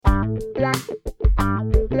Hey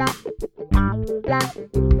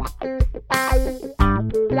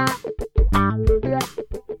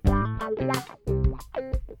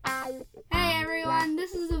everyone,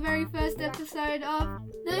 this is the very first episode of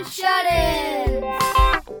The Shut-Ins!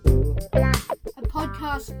 A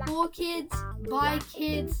podcast for kids, by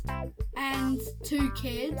kids, and to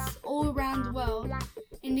kids all around the world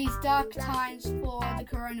in these dark times for the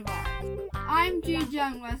coronavirus. I'm Jude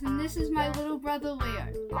Youngworth and this is my little brother Leo.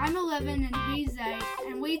 I'm 11 and he's 8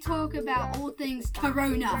 and we talk about all things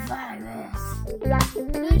coronavirus.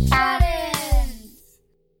 The Shut-Ins!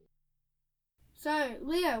 So,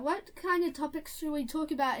 Leo, what kind of topics should we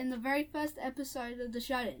talk about in the very first episode of The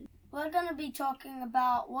Shut-In? We're going to be talking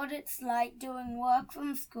about what it's like doing work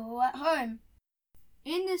from school at home.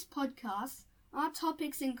 In this podcast, our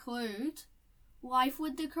topics include life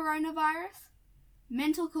with the coronavirus,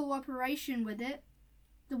 mental cooperation with it,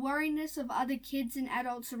 the worriness of other kids and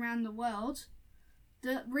adults around the world,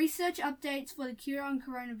 the research updates for the cure on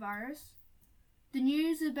coronavirus, the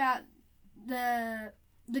news about the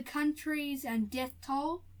countries and death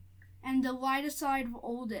toll, and the lighter side of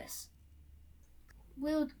all this.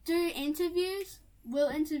 We'll do interviews. We'll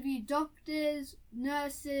interview doctors,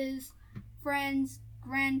 nurses, friends,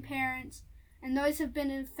 grandparents, and those who have been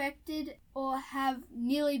infected or have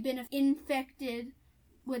nearly been infected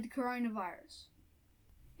with coronavirus.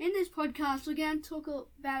 In this podcast, we're going to talk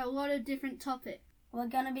about a lot of different topics. We're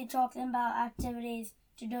going to be talking about activities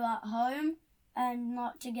to do at home and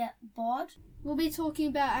not to get bored. We'll be talking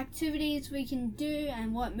about activities we can do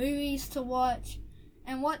and what movies to watch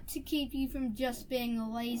and what to keep you from just being a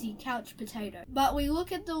lazy couch potato. But we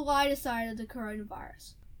look at the lighter side of the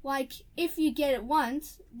coronavirus. Like, if you get it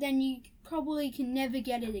once, then you probably can never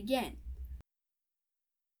get it again.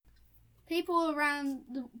 People around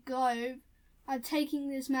the globe are taking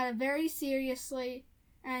this matter very seriously,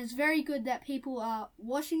 and it's very good that people are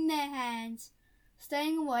washing their hands,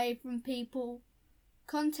 staying away from people,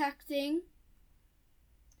 contacting,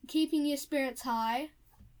 keeping your spirits high,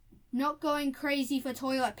 not going crazy for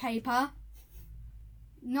toilet paper,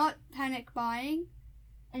 not panic buying,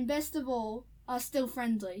 and best of all, are still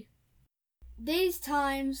friendly. These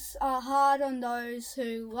times are hard on those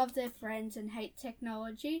who love their friends and hate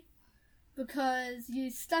technology because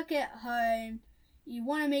you're stuck at home, you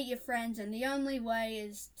want to meet your friends, and the only way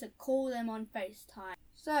is to call them on FaceTime.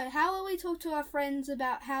 So, how will we talk to our friends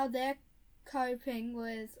about how they're coping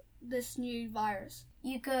with this new virus?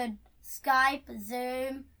 You could Skype,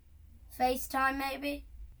 Zoom, FaceTime maybe.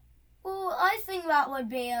 Well, I think that would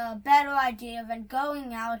be a better idea than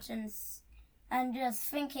going out and just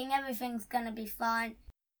thinking everything's going to be fine.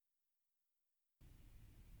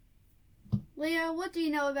 Leo, what do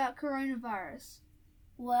you know about coronavirus?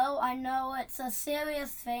 Well, I know it's a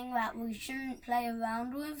serious thing that we shouldn't play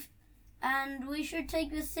around with, and we should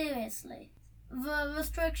take this seriously. The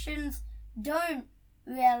restrictions don't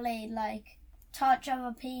really, touch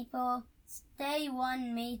other people, stay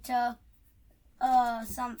 1 meter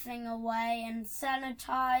something away, and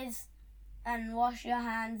sanitize and wash your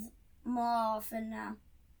hands more often now.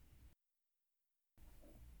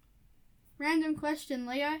 Random question,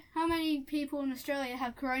 Leo. How many people in Australia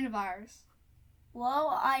have coronavirus?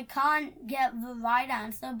 Well, I can't get the right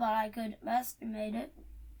answer, but I could estimate it.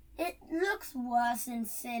 It looks worse in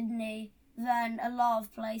Sydney than a lot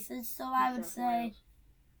of places, so I would say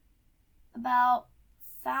about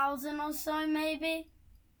 1,000 or so, maybe.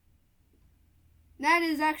 That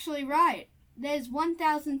is actually right. There's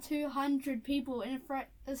 1,200 people in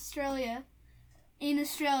Australia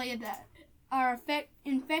that are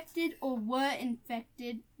infected or were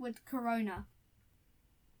infected with corona.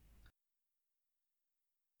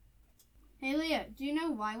 Hey Leo, do you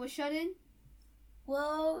know why we're shut in?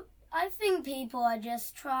 Well, I think people are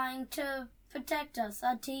just trying to protect us,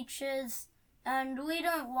 our teachers, and we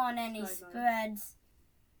don't want any spreads.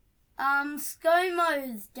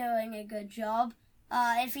 ScoMo's doing a good job.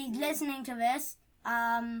 If he's listening to this,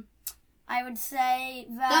 I would say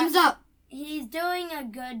that Thumbs up! He's doing a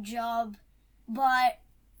good job, but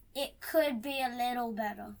it could be a little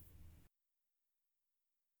better.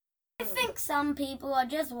 I think some people are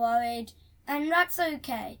just worried, and that's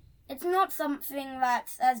okay. It's not something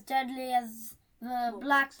that's as deadly as the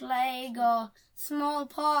Black Plague or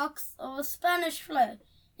smallpox or the Spanish flu.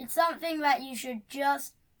 It's something that you should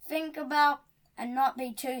just think about and not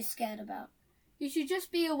be too scared about. You should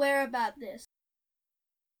just be aware about this.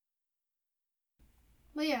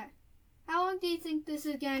 Leo, how long do you think this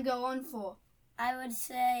is going to go on for? I would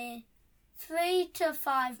say 3 to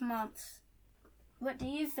 5 months. What do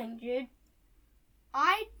you think, Jude?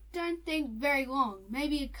 I don't think very long.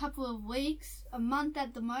 Maybe a couple of weeks, a month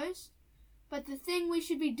at the most. But the thing we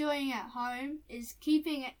should be doing at home is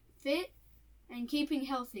keeping it fit and keeping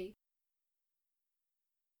healthy.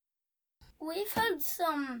 We've heard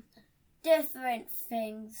some different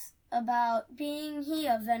things about being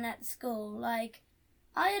here than at school. Like,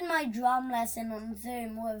 I had my drum lesson on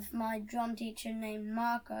Zoom with my drum teacher named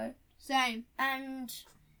Marco. Same. And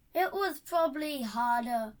it was probably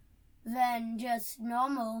harder than just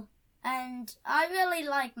normal. And I really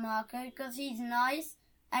like Marco because he's nice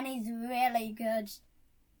and he's really good.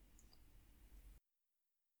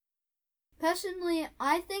 Personally,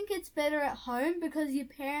 I think it's better at home because your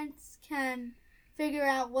parents can figure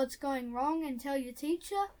out what's going wrong and tell your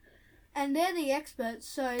teacher, and they're the experts,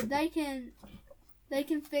 so they can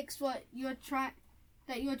fix what you're trying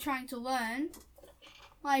to learn.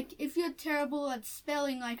 Like, if you're terrible at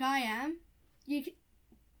spelling like I am,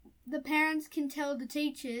 the parents can tell the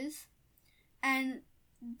teachers, and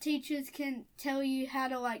teachers can tell you how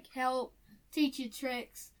to help, teach you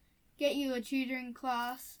tricks, get you a tutoring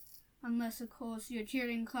class, unless of course your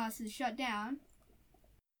tutoring class is shut down.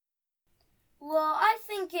 Well, I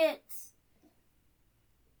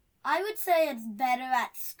would say it's better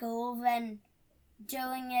at school than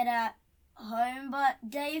doing it at home, but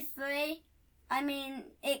day 3,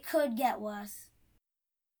 it could get worse.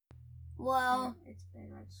 Well, it's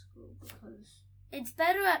better at school because... It's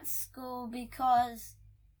better at school because,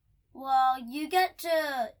 you get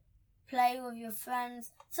to play with your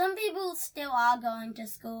friends. Some people still are going to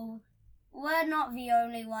school. We're not the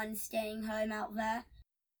only ones staying home out there.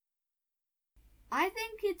 I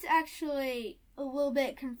think it's actually a little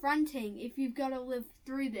bit confronting if you've got to live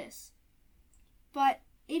through this. But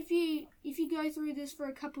if you go through this for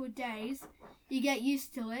a couple of days, you get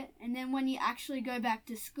used to it, and then when you actually go back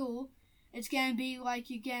to school, it's going to be like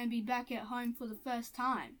you're going to be back at home for the first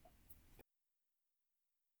time.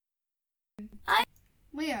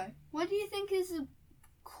 Leo, what do you think is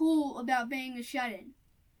cool about being a shut-in?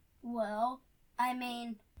 Well,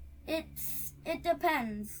 it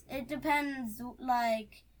depends. It depends,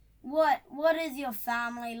 what is your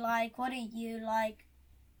family like? What do you like?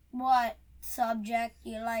 What subject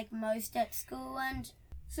you like most at school? And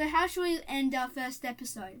so how should we end our first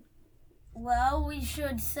episode? Well, we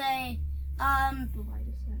should say, the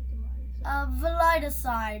lighter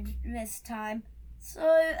side this time.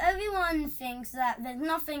 So everyone thinks that there's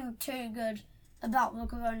nothing too good about the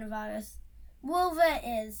coronavirus. Well, there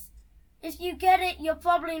is. If you get it, you're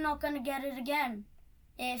probably not going to get it again.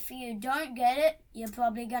 If you don't get it, you're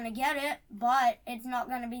probably going to get it, but it's not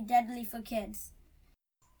going to be deadly for kids.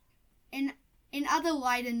 In other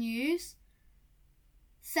lighter news,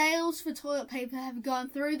 sales for toilet paper have gone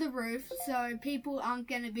through the roof, so people aren't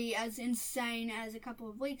going to be as insane as a couple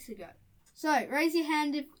of weeks ago. So, raise your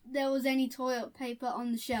hand if there was any toilet paper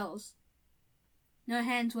on the shelves. No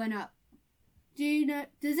hands went up.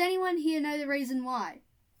 Does anyone here know the reason why?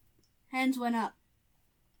 Hands went up.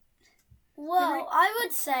 Well, I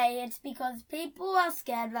would say it's because people are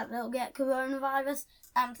scared that they'll get coronavirus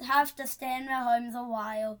and have to stay in their homes a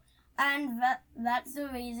while. And that's the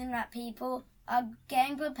reason that people are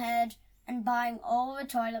getting prepared and buying all the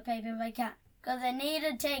toilet paper they can. Because they need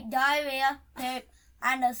to take diarrhea, poop,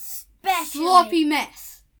 and especially... sloppy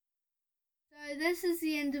mess. So this is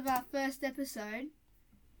the end of our first episode.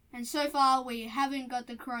 And so far we haven't got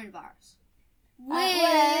the coronavirus.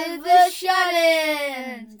 We're the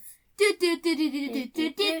Shut-ins!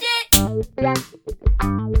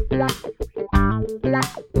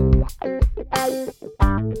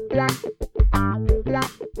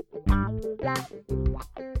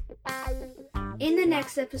 In the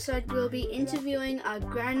next episode, we'll be interviewing our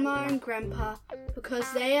grandma and grandpa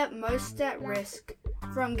because they are most at risk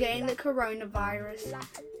from getting the coronavirus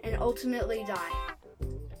and ultimately die.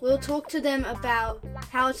 We'll talk to them about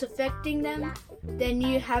how it's affecting them, their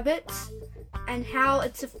new habits, and how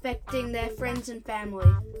it's affecting their friends and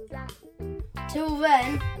family. Till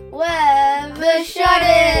then, we're the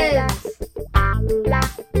Shut-ins!